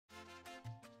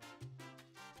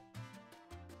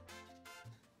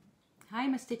Hi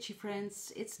my stitchy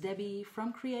friends, it's Debbie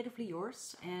from Creatively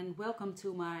Yours and welcome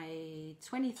to my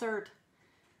 23rd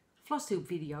Flosstube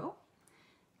video,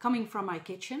 coming from my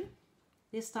kitchen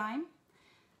this time.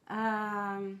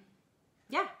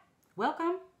 Yeah,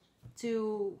 welcome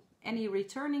to any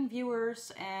returning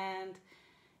viewers and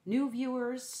new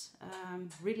viewers.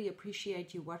 Really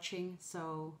appreciate you watching,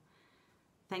 so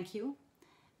thank you.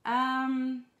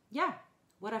 Yeah,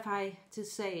 what have I to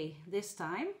say this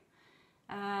time?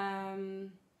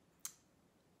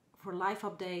 For life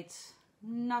updates,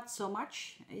 not so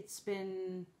much. It's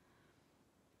been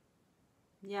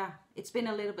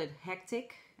a little bit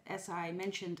hectic, as I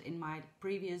mentioned in my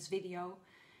previous video,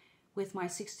 with my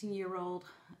 16-year-old,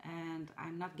 and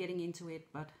I'm not getting into it,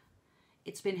 but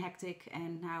it's been hectic,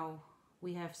 and now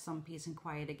we have some peace and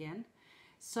quiet again.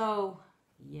 So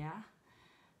yeah.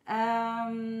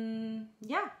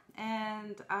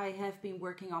 And I have been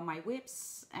working on my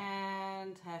whips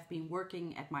and have been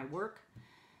working at my work,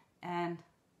 and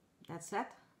that's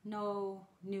that. No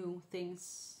new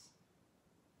things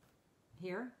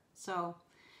here. So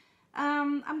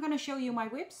I'm gonna show you my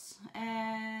whips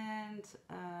and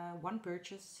one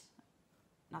purchase,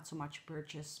 not so much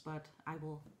purchase, but I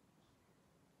will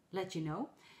let you know.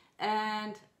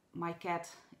 And my cat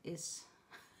is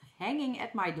hanging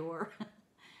at my door.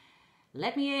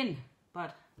 Let me in,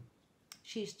 but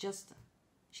she just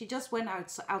went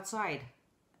outside.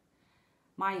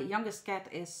 My youngest cat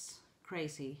is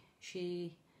crazy.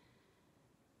 She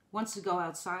wants to go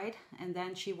outside, and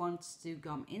then she wants to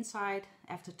come inside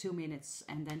after 2 minutes,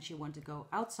 and then she wants to go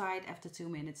outside after 2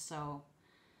 minutes, so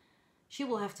she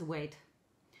will have to wait.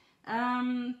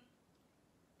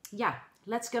 Yeah,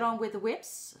 let's get on with the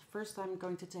whips. First I'm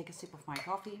going to take a sip of my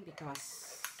coffee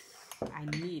because I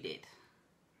need it.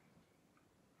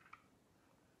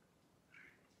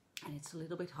 And it's a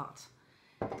little bit hot.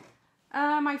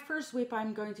 My first whip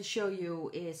I'm going to show you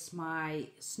is my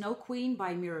Snow Queen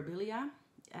by Mirabilia,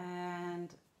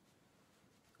 and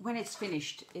when it's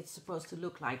finished it's supposed to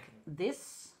look like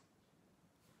this.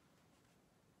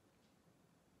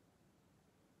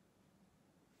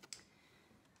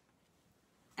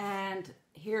 And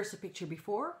here's a picture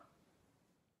before.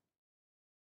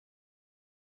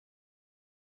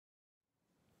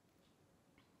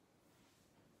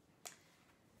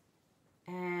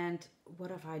 And what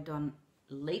have I done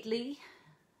lately?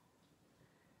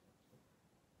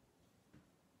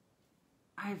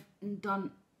 I've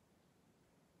done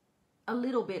a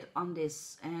little bit on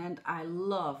this, and I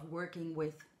love working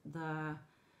with the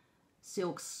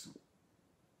silks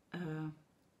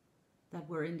that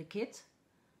were in the kit.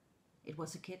 It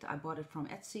was a kit, I bought it from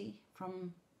Etsy,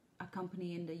 from a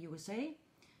company in the USA.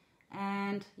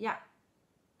 And yeah,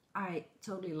 I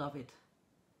totally love it.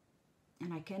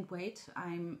 And I can't wait.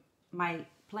 My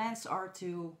plans are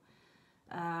to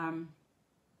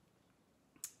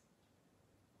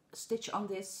stitch on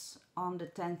this on the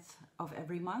 10th of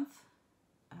every month,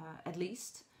 at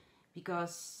least,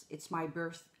 because it's my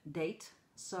birth date.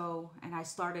 So, and I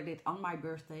started it on my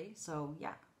birthday. So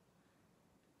yeah,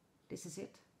 this is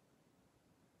it.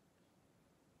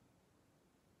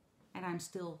 And I'm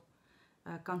still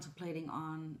contemplating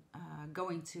on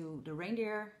going to the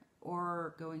reindeer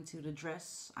or going to the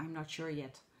dress. I'm not sure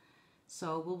yet,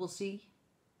 so we will see.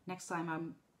 Next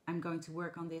time I'm going to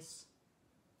work on this,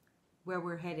 where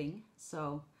we're heading.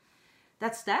 So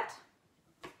that's that.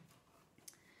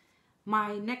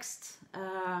 My next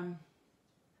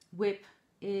whip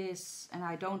is, and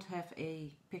I don't have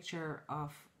a picture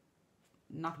of,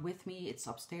 not with me, it's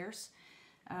upstairs,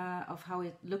 of how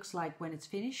it looks like when it's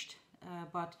finished,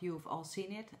 but you've all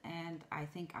seen it, and I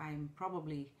think I'm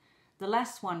probably the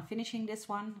last one finishing this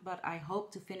one, but I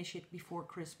hope to finish it before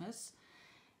Christmas,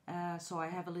 so I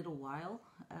have a little while.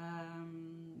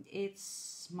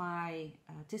 It's my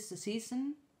 'Tis the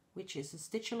Season, which is a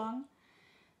stitch along,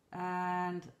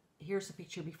 and here's a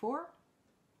picture before.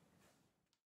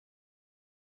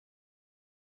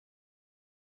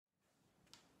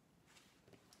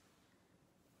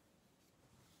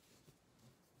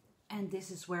 And this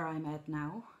is where I'm at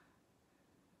now.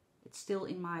 It's still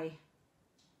in my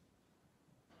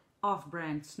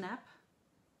off-brand snap,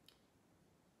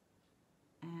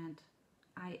 and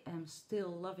I am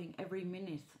still loving every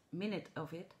minute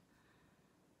of it.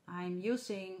 I'm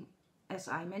using, as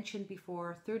I mentioned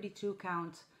before, 32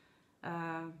 count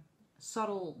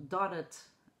subtle dotted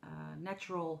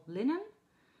natural linen,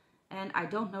 and I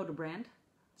don't know the brand,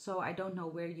 so I don't know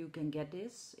where you can get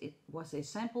this. It was a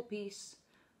sample piece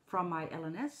from my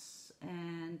LNS,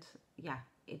 and yeah,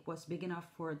 it was big enough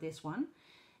for this one.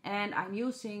 And I'm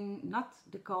using not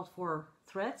the called for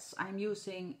threads, I'm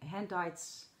using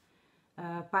hand-dyed's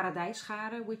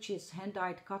paradijsgaren, which is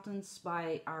hand-dyed cottons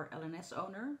by our LNS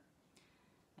owner.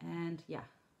 And yeah,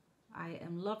 I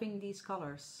am loving these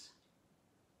colors.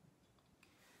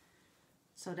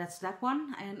 So that's that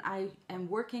one, and I am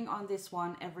working on this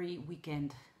one every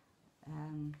weekend,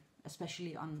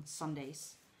 especially on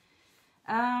Sundays.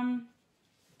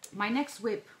 My next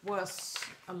whip was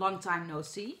a long time no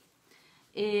see.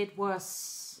 It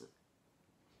was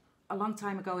a long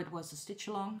time ago, it was a stitch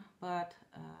along, but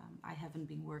I haven't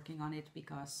been working on it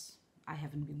because I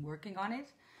haven't been working on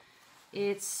it.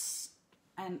 It's,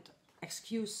 and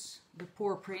excuse the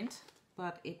poor print,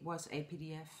 but it was a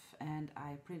PDF and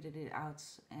I printed it out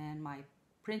and my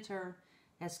printer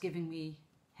has given me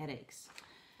headaches.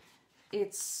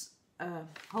 It's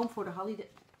Home for the Holiday.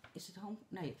 Is it home?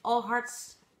 No, All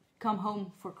Hearts Come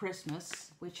Home for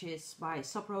Christmas, which is by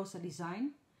Sub Rosa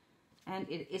Design, and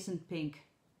it isn't pink.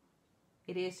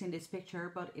 It is in this picture,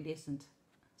 but it isn't.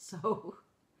 So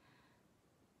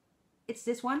it's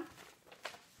this one.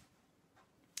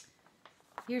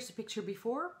 Here's the picture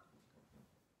before.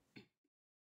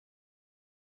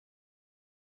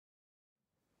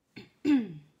 I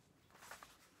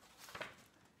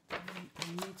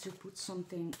need to put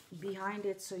something behind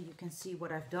it so you can see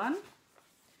what I've done.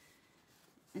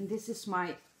 And this is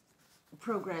my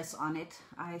progress on it.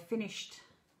 I finished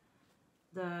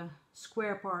the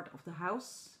square part of the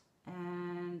house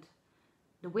and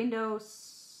the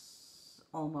windows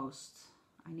almost.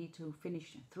 I need to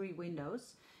finish 3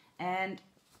 windows. And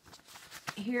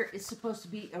here is supposed to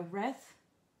be a wreath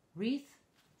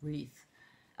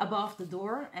above the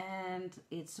door, and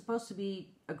it's supposed to be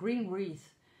a green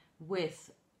wreath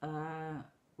with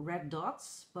red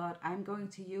dots, but I'm going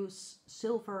to use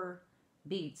silver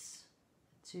beads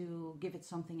to give it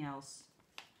something else.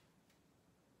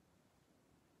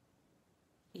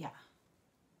 Yeah,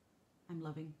 I'm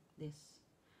loving this.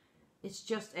 It's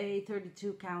just a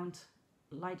 32 count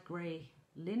light gray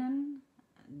linen.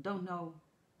 Don't know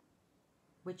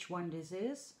which one this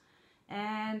is,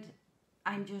 and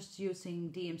I'm just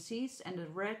using DMCs, and the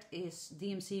red is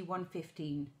DMC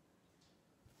 115.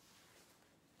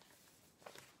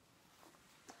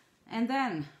 And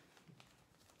then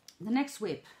the next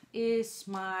whip is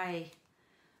my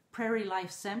Prairie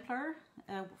Life sampler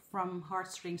from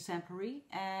Heartstring Samplery,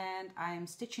 and I'm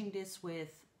stitching this with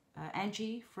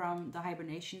Angie from the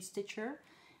Hibernation Stitcher.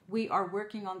 We are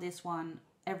working on this one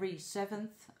every 7th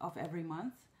of every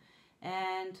month,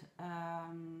 and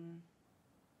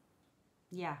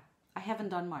yeah, I haven't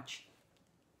done much,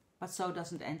 but so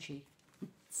doesn't Angie.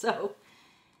 So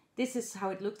this is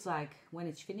how it looks like when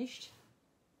it's finished,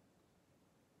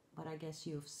 but I guess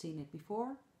you've seen it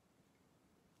before.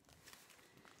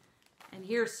 And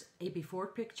here's a before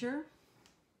picture.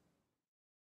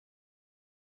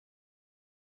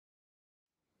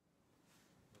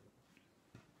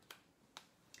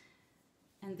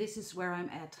 And this is where I'm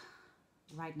at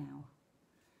right now.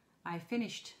 I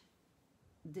finished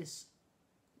this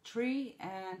tree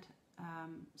and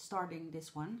starting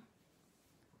this one.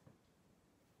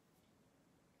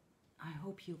 I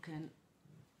hope you can,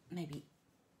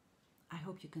 I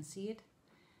hope you can see it.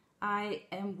 I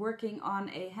am working on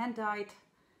a hand-dyed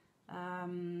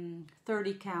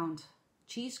 30 count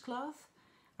cheesecloth.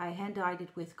 I hand-dyed it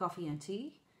with coffee and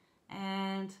tea,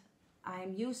 and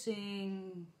I'm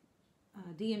using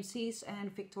DMCs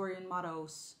and Victorian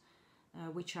mottos,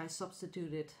 which I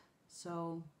substituted.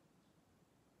 So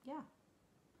yeah,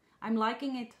 I'm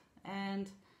liking it, and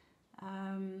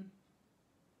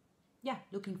yeah,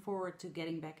 looking forward to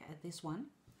getting back at this one.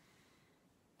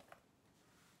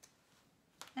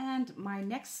 And my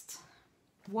next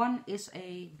one is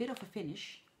a bit of a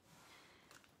finish.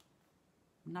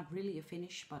 Not really a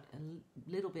finish, but a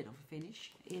little bit of a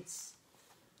finish. It's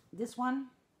this one.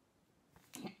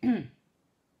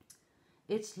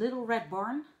 It's Little Red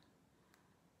Barn,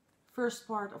 first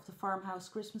part of the Farmhouse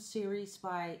Christmas series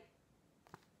by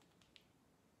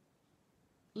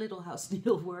Little House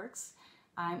Needleworks.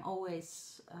 I'm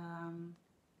always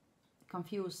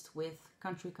confused with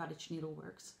Country Cottage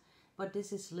Needleworks, but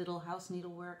this is Little House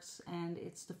Needleworks, and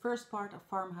it's the first part of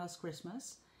Farmhouse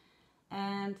Christmas.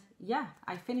 And yeah,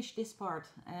 I finished this part,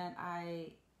 and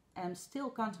I am still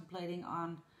contemplating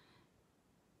on,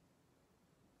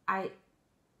 I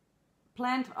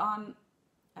planned on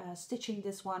stitching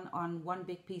this one on one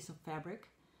big piece of fabric,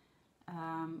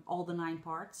 all the 9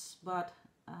 parts, but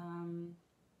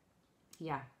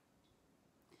yeah,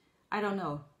 I don't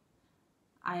know.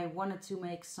 I wanted to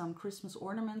make some Christmas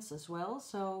ornaments as well,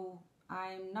 so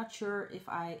I'm not sure if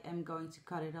I am going to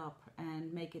cut it up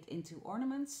and make it into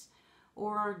ornaments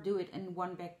or do it in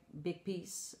one big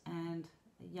piece. And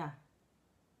yeah,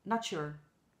 Not sure,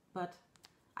 but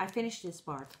I finished this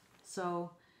part.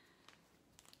 So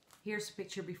here's a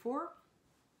picture before.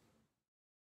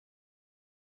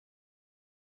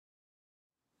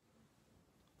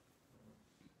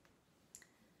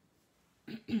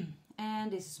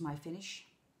 And this is my finish.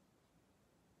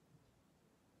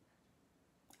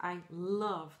 I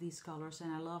love these colors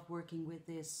and I love working with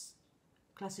this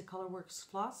Classic Colorworks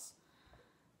floss.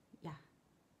 Yeah,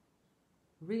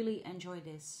 really enjoy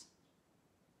this.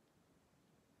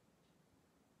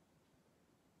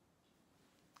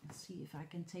 Let's see if I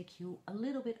can take you a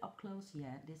little bit up close.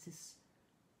 Yeah, this is,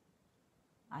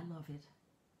 I love it.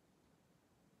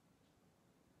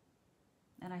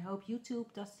 And I hope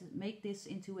YouTube doesn't make this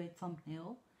into a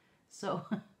thumbnail. So,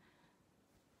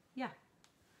 yeah,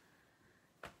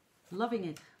 loving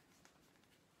it.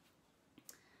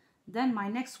 Then my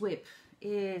next whip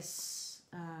is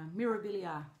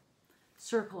Mirabilia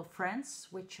Circle of Friends,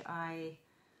 which I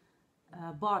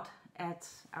bought at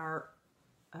our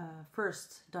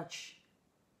first Dutch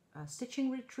stitching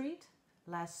retreat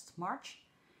last March.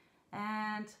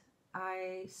 And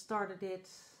I started it,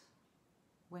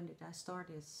 when did I start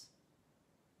this?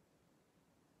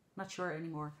 Not sure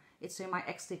anymore. It's in my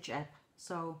X-Stitch app,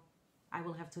 so I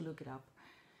will have to look it up.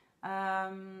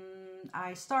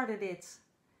 I started it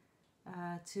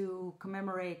to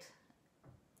commemorate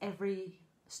every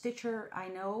stitcher I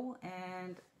know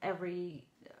and every,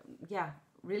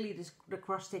 really the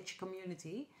cross-stitch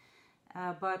community.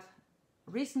 But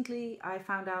recently I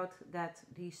found out that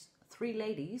these three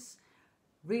ladies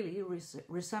really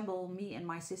resemble me and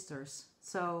my sisters.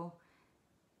 So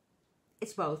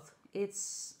it's both.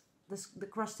 It's the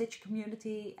cross-stitch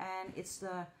community and it's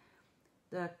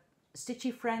the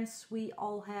stitchy friends we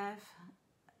all have,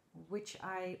 which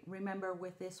I remember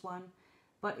with this one,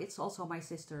 but it's also my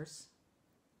sisters.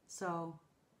 So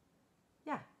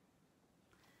yeah,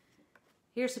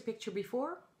 here's a picture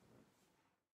before.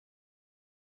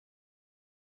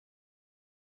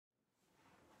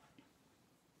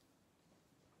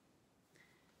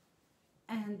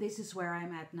 And this is where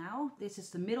I'm at now. This is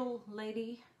the middle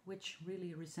lady, which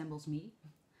really resembles me.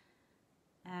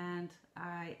 And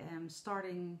I am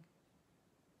starting,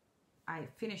 I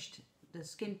finished the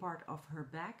skin part of her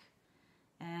back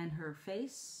and her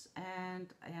face,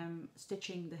 and I am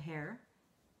stitching the hair.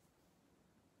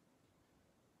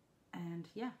 And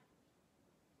yeah,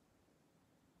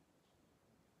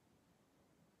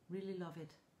 really love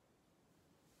it.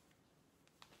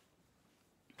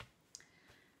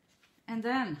 And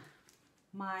then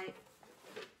my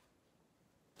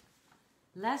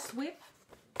last whip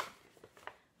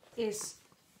is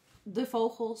the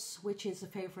Vogels, which is a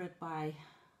favorite by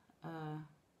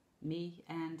me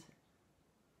and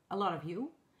a lot of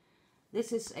you.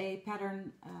 This is a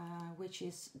pattern which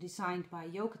is designed by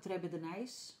Joke Trebbe de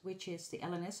Nijs, which is the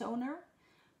LNS owner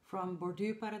from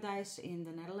Borduurparadijs in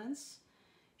the Netherlands.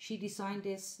 She designed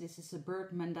this. This is a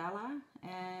bird mandala,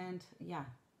 and yeah,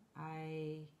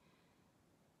 I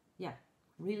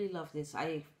really love this.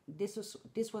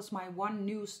 This was my one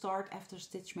new start after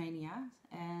Stitch Mania,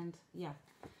 and yeah,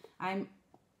 I'm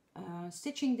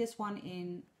stitching this one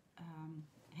in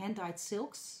hand-dyed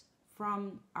silks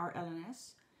from our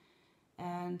LNS,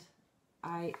 and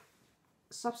I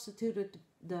substituted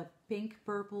the pink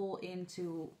purple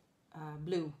into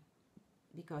blue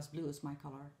because blue is my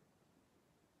color.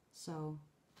 So,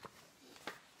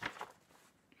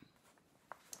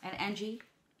 and Angie,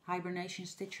 Hibernation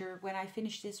Stitcher, when I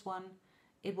finish this one,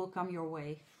 it will come your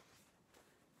way.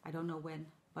 I don't know when,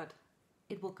 but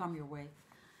it will come your way.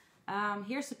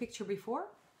 Here's the picture before.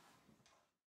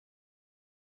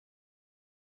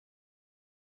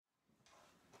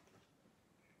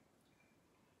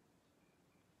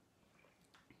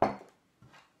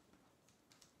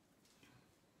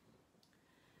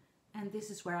 And this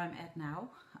is where I'm at now.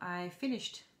 I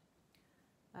finished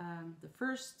the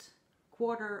first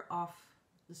quarter of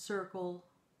the circle.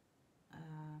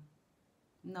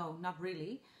 No, not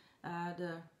really.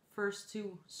 The first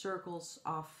two circles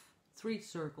of 3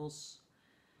 circles.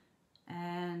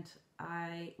 And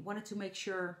I want to make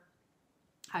sure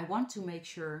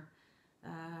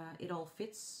it all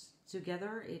fits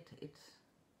together. It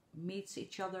meets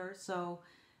each other. So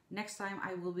next time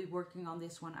I will be working on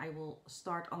this one, I will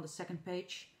start on the second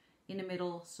page in the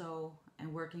middle, so,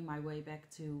 and working my way back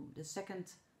to the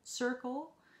second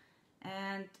circle,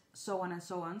 and so on and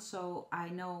so on. So I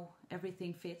know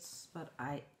everything fits, but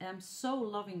I am so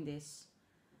loving this.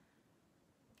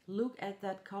 Look at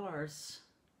that colors.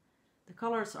 The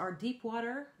colors are deep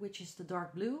water, which is the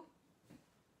dark blue,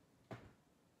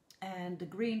 and the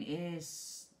green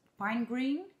is pine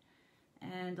green,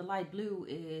 and the light blue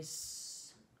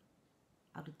is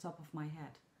out the top of my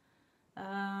head.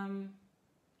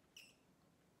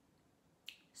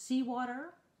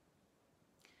 Seawater,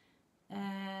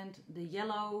 and the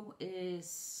yellow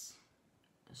is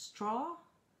straw,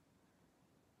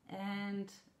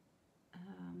 and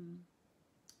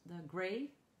the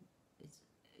gray,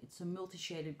 it's a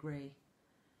multi-shaded gray.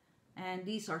 And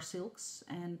these are silks,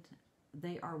 and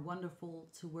they are wonderful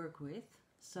to work with.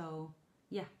 So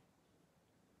yeah,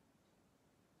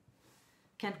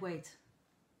 can't wait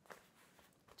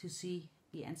to see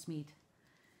the ends meet.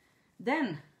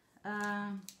 Then,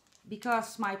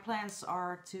 because my plans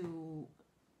are to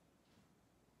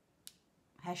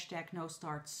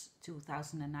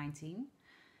 #NoStarts2019,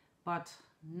 but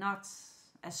not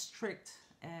as strict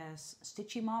as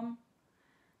Stitchy Mom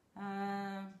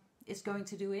is going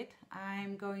to do it.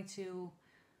 I'm going to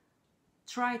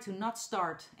try to not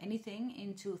start anything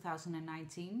in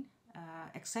 2019,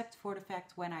 except for the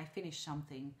fact when I finish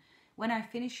something. When I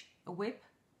finish a whip,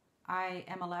 I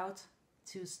am allowed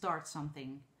to start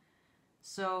something.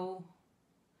 So,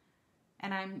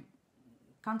 and I'm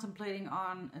contemplating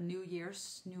on a New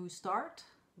Year's new start,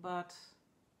 but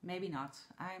maybe not.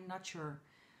 I'm not sure.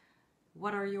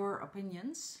 What are your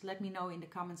opinions? Let me know in the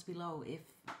comments below if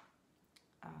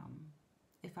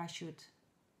I should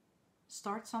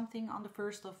start something on the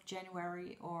 1st of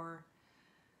January or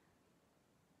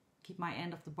keep my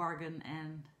end of the bargain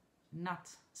and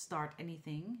not start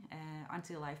anything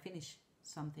until I finish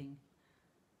something.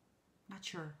 Not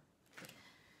sure.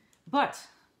 But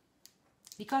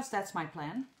because that's my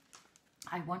plan,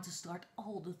 I want to start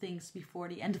all the things before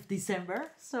the end of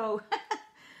December. So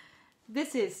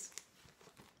this is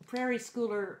Prairie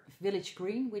Schooler Village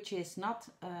Green, which is not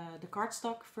the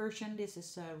cardstock version. This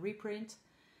is a reprint.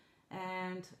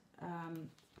 And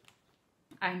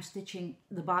I'm stitching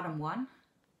the bottom one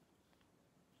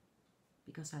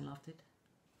because I loved it.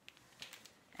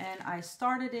 And I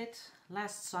started it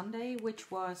last Sunday,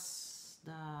 which was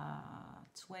the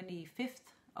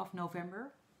 25th of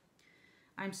November.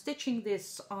 I'm stitching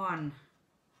this on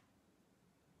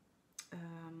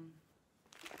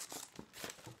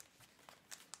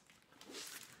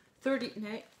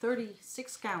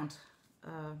 36 count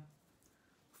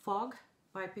fog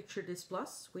by Picture This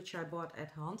Plus, which I bought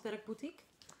at Handwerk Boutique.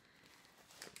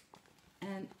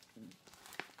 And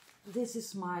this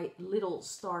is my little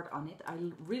start on it. I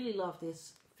really love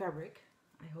this fabric.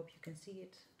 I hope you can see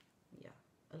it. Yeah,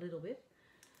 a little bit.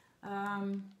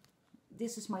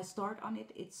 This is my start on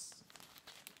it. It's,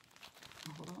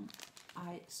 hold on.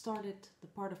 I started the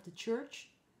part of the church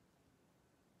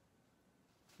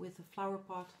with a flower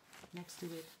pot next to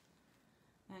it.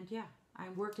 And yeah,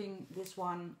 I'm working this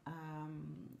one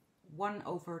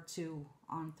 1/2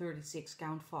 on 36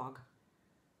 count fog.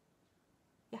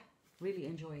 Yeah, really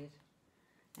enjoy it.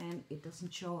 And it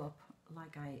doesn't show up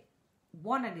like I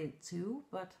wanted it to,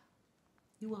 but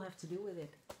you will have to do with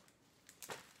it.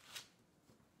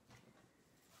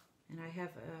 And I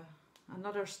have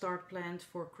another start planned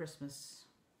for Christmas.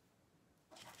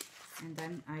 And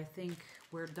then I think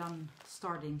we're done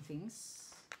starting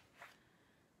things,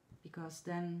 because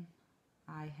then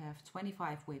I have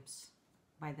 25 whips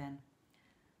by then.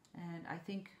 And I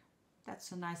think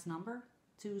that's a nice number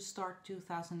to start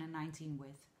 2019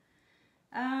 with.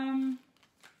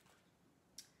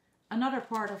 Another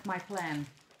part of my plan,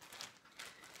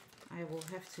 I will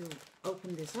have to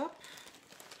open this up.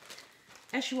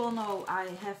 As you all know, I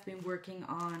have been working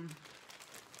on,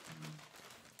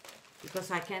 because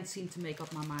I can't seem to make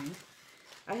up my mind,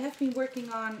 I have been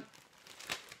working on,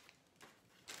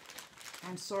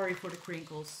 I'm sorry for the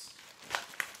crinkles,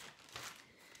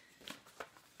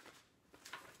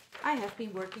 I have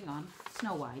been working on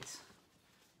Snow White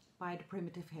by the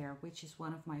Primitive Hair, which is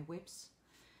one of my whips.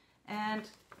 And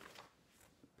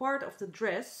part of the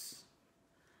dress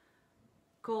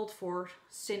called for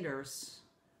cinders,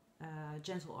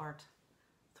 gentle art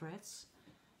threads,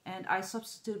 and I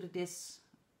substituted this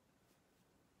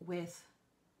with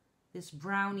this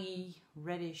browny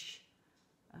reddish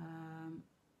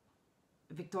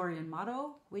Victorian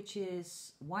motto, which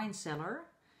is Wine Cellar.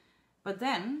 But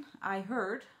then I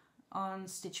heard on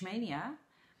Stitchmania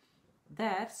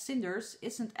that cinders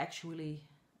isn't actually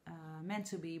meant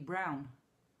to be brown.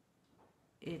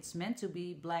 It's meant to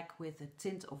be black with a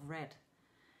tint of red.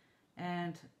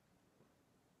 And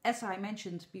as I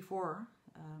mentioned before,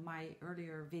 my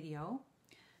earlier video,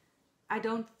 I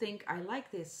don't think I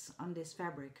like this on this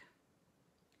fabric.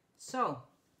 So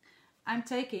I'm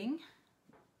taking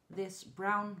this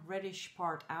brown reddish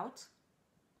part out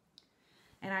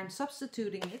and I'm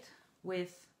substituting it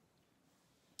with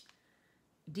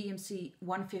DMC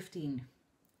 115,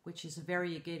 which is a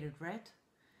variegated red.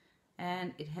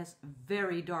 and it has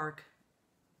very dark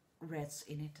reds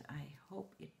in it. I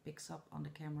hope it picks up on the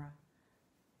camera.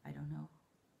 I don't know.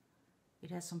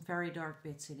 It has some very dark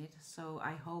bits in it, so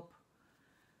I hope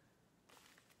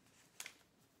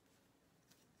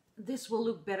this will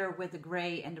look better with the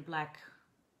gray and the black.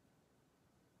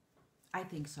 I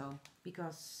think so,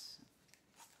 because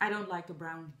I don't like the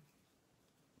brown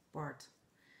part.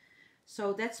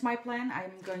 So that's my plan.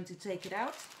 I'm going to take it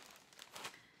out.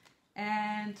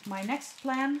 And my next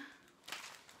plan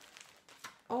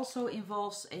also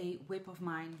involves a whip of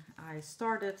mine. I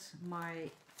started my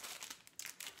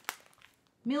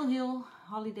Mill Hill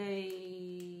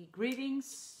holiday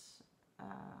greetings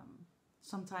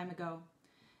some time ago,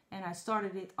 and I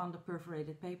started it on the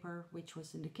perforated paper which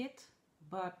was in the kit,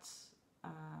 but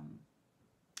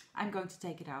I'm going to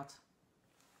take it out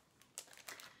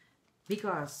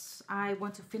because I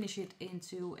want to finish it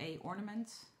into a ornament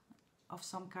of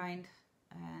some kind,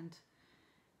 and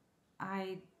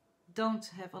I don't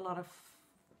have a lot of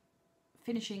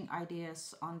finishing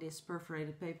ideas on this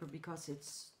perforated paper because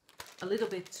it's a little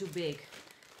bit too big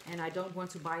and I don't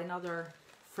want to buy another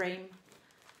frame.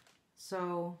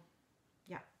 So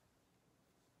yeah,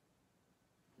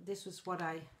 this was what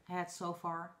I had so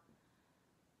far.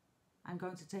 I'm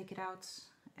going to take it out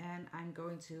and I'm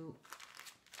going to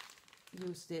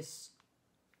use this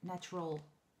natural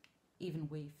even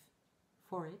weave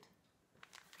for it,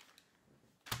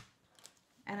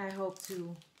 and I hope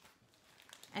to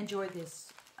enjoy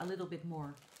this a little bit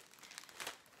more.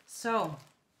 So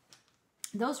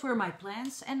those were my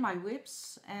plans and my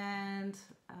whips, and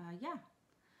yeah,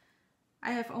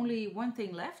 I have only one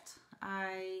thing left.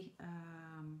 I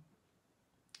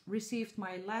received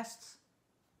my last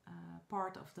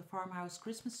part of the Farmhouse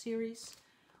Christmas series,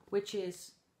 which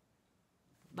is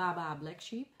Baba Black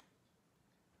Sheep,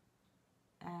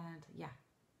 and yeah,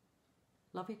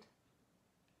 love it.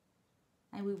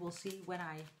 And we will see when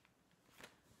I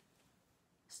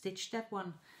stitch that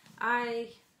one.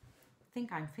 I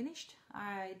think I'm finished.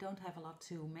 I don't have a lot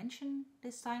to mention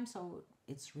this time, so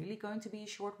it's really going to be a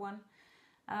short one.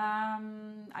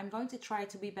 I'm going to try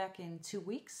to be back in 2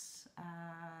 weeks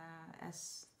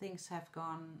as things have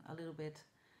gone a little bit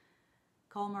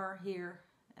calmer here,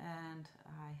 and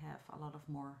I have a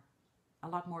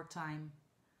lot more time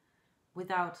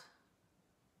without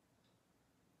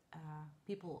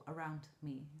people around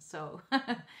me. So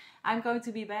I'm going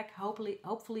to be back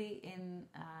hopefully in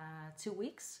 2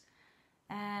 weeks,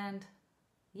 and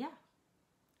yeah,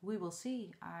 we will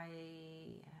see. I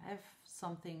have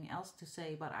something else to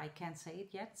say, but I can't say it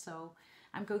yet, so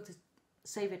I'm going to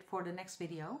save it for the next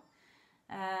video.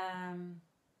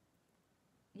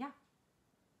 Yeah,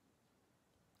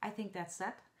 I think that's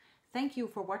that. Thank you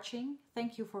for watching,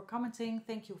 thank you for commenting,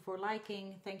 thank you for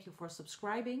liking, thank you for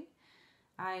subscribing.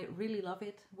 I really love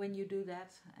it when you do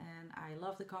that, and I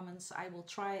love the comments. I will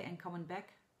try and comment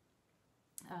back,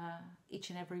 each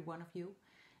and every one of you.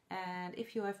 And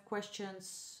if you have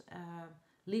questions,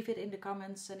 leave it in the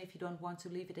comments, and if you don't want to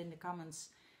leave it in the comments,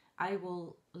 I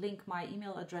will link my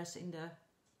email address in the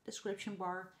description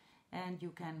bar and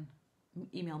you can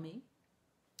email me.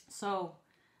 So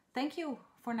thank you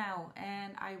for now,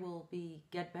 and I will be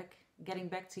getting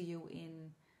back to you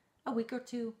in a week or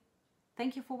two.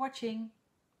 Thank you for watching.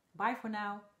 Bye for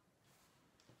now.